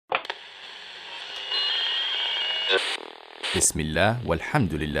Bismillah,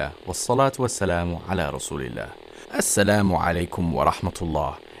 walhamdulillah, wassalatu wassalamu ala rasulillah. Assalamu alaikum wa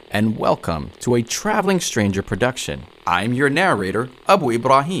rahmatullah, and welcome to a Traveling Stranger production. I'm your narrator, Abu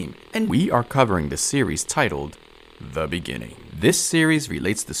Ibrahim, and we are covering the series titled The Beginning. This series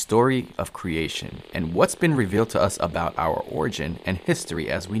relates the story of creation and what's been revealed to us about our origin and history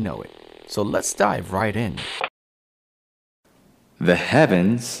as we know it. So let's dive right in. The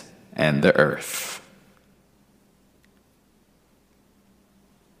heavens and the earth.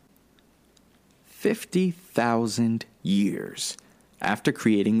 50,000 years after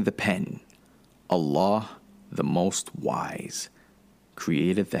creating the pen, Allah, the Most Wise,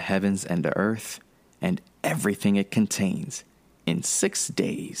 created the heavens and the earth and everything it contains in 6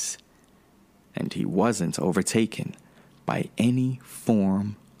 days, and He wasn't overtaken by any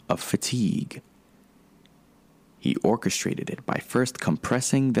form of fatigue. He orchestrated it by first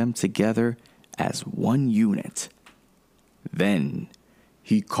compressing them together as one unit. Then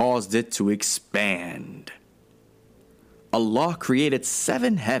He caused it to expand. Allah created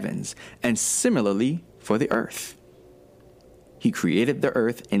 7 heavens, and similarly for the earth. He created the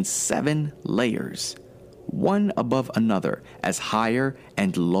earth in 7 layers, one above another as higher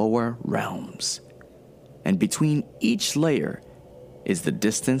and lower realms. And between each layer is the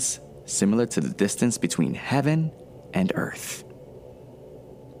distance similar to the distance between heaven and earth.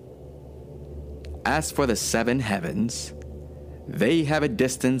 As for the 7 heavens, they have a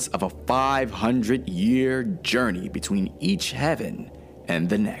distance of a 500-year journey between each heaven and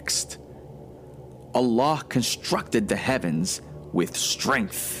the next. Allah constructed the heavens with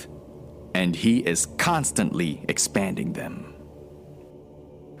strength, and He is constantly expanding them.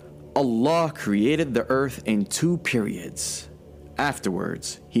 Allah created the earth in 2 periods.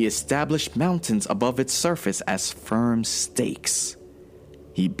 Afterwards, He established mountains above its surface as firm stakes.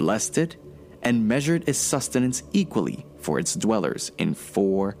 He blessed it and measured its sustenance equally for its dwellers in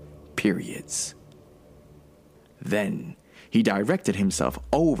 4 periods. Then He directed Himself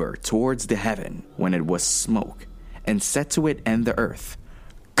over towards the heaven when it was smoke, and said to it and the earth,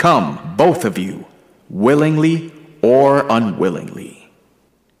 "Come, both of you, willingly or unwillingly."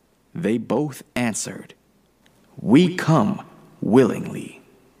 They both answered, "We come willingly."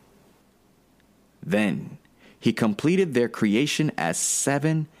 Then He completed their creation as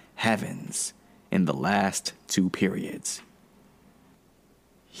 7 heavens in the last 2 periods.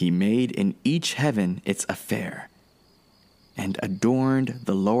 He made in each heaven its affair, and adorned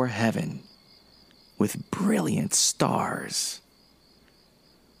the lower heaven with brilliant stars.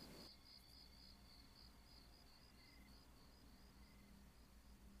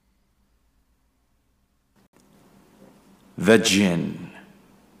 The Jinn.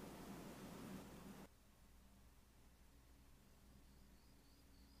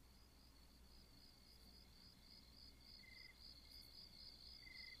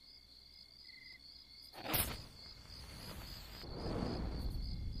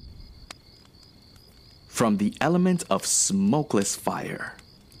 From the element of smokeless fire,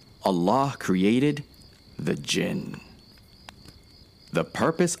 Allah created the Jinn. The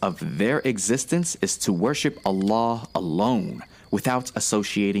purpose of their existence is to worship Allah alone without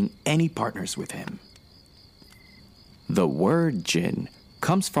associating any partners with Him. The word Jinn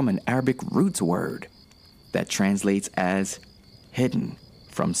comes from an Arabic root word that translates as hidden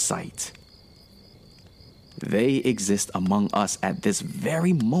from sight. They exist among us at this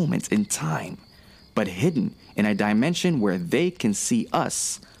very moment in time, but hidden in a dimension where they can see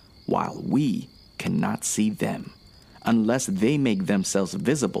us while we cannot see them, unless they make themselves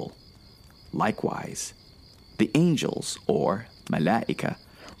visible. Likewise, the angels, or malaika,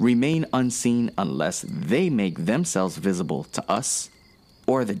 remain unseen unless they make themselves visible to us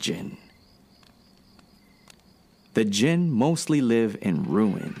or the jinn. The jinn mostly live in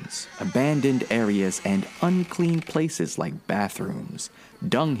ruins, abandoned areas, and unclean places like bathrooms,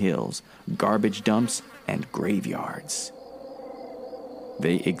 dunghills, garbage dumps, and graveyards.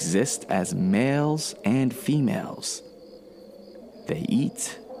 They exist as males and females. They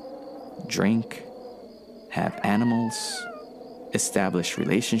eat, drink, have animals, establish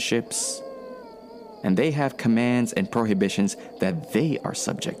relationships, and they have commands and prohibitions that they are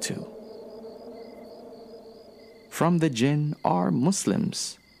subject to. From the jinn are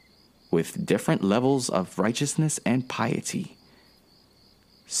Muslims, with different levels of righteousness and piety.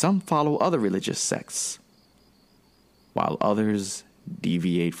 Some follow other religious sects, while others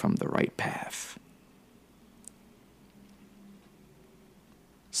deviate from the right path.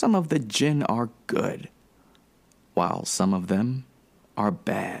 Some of the jinn are good, while some of them are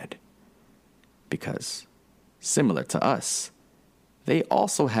bad, because, similar to us, they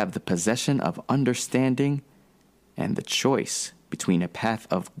also have the possession of understanding and the choice between a path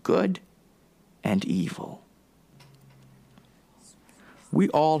of good and evil. We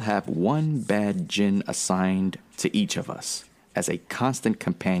all have one bad jinn assigned to each of us as a constant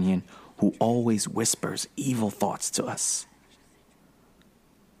companion who always whispers evil thoughts to us.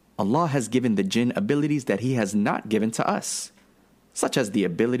 Allah has given the jinn abilities that He has not given to us, such as the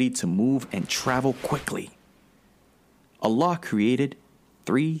ability to move and travel quickly. Allah created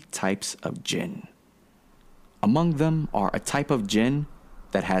 3 types of jinn. Among them are a type of jinn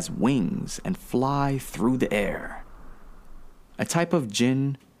that has wings and fly through the air, a type of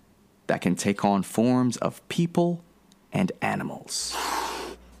jinn that can take on forms of people and animals,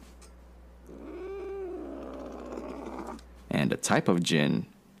 and a type of jinn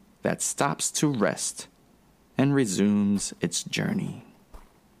that stops to rest and resumes its journey.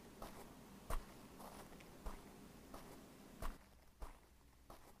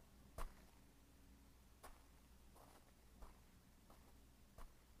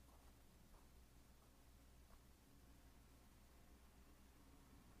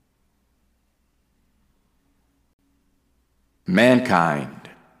 Mankind.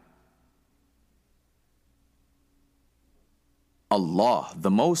 Allah,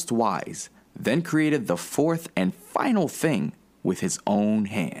 the Most Wise, then created the 4th and final thing with His own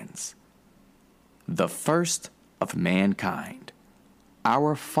hands. The first of mankind,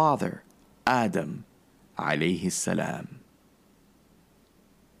 our father, Adam, alayhi salam.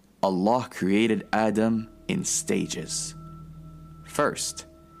 Allah created Adam in stages. First,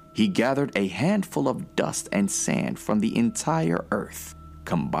 He gathered a handful of dust and sand from the entire earth,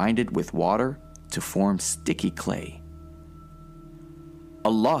 combined it with water to form sticky clay.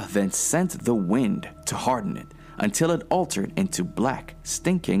 Allah then sent the wind to harden it until it altered into black,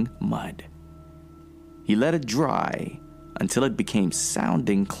 stinking mud. He let it dry until it became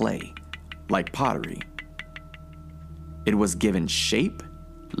sounding clay, like pottery. It was given shape,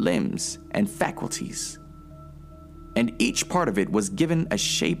 limbs, and faculties, and each part of it was given a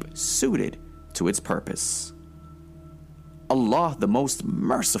shape suited to its purpose. Allah, the Most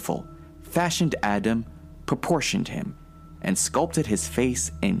Merciful, fashioned Adam, proportioned him, and sculpted his face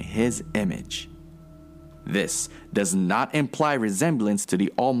in His image. This does not imply resemblance to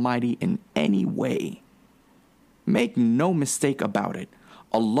the Almighty in any way. Make no mistake about it,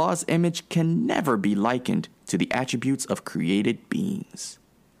 Allah's image can never be likened to the attributes of created beings,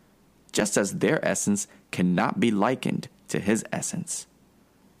 just as their essence cannot be likened to His essence.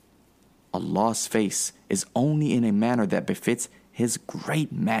 Allah's face is only in a manner that befits His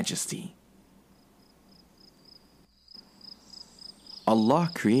great majesty. Allah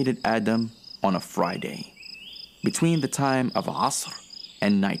created Adam on a Friday, between the time of Asr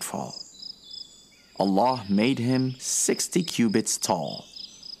and nightfall. Allah made him 60 cubits tall.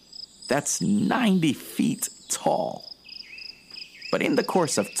 That's 90 feet tall. But in the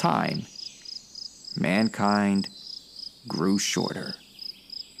course of time, mankind grew shorter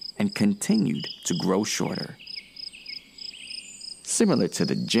and continued to grow shorter. Similar to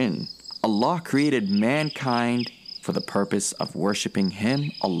the jinn, Allah created mankind for the purpose of worshiping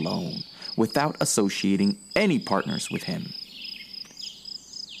Him alone, without associating any partners with Him.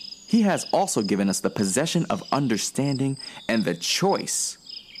 He has also given us the possession of understanding and the choice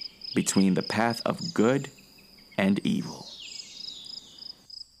between the path of good and evil.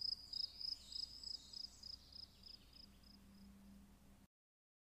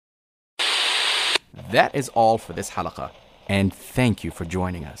 That is all for this halaqah, and thank you for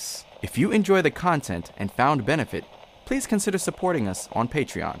joining us. If you enjoy the content and found benefit, please consider supporting us on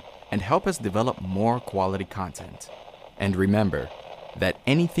Patreon and help us develop more quality content. And remember that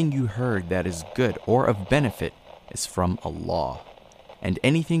anything you heard that is good or of benefit is from Allah, and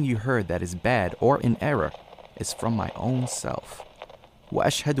anything you heard that is bad or in error is from my own self.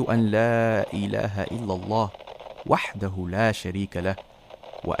 وأشهد أن لا إله إلا الله وحده لا شريك له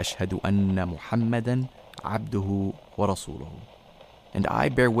وأشهد أن محمدا عبده ورسوله. And I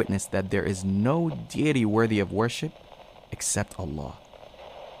bear witness that there is no deity worthy of worship except Allah.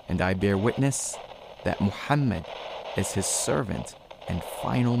 And I bear witness that Muhammad is His servant and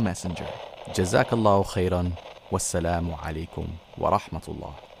final messenger. Jazakallahu khairan. Wassalamu alaikum wa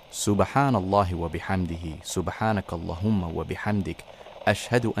rahmatullah. Subhanallah wa bihamdihi. Subhanakallahumma wa bihamdik.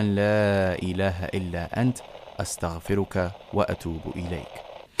 Ashhadu an la ilaha illa ant. Astaghfiruka wa atubu ilayk.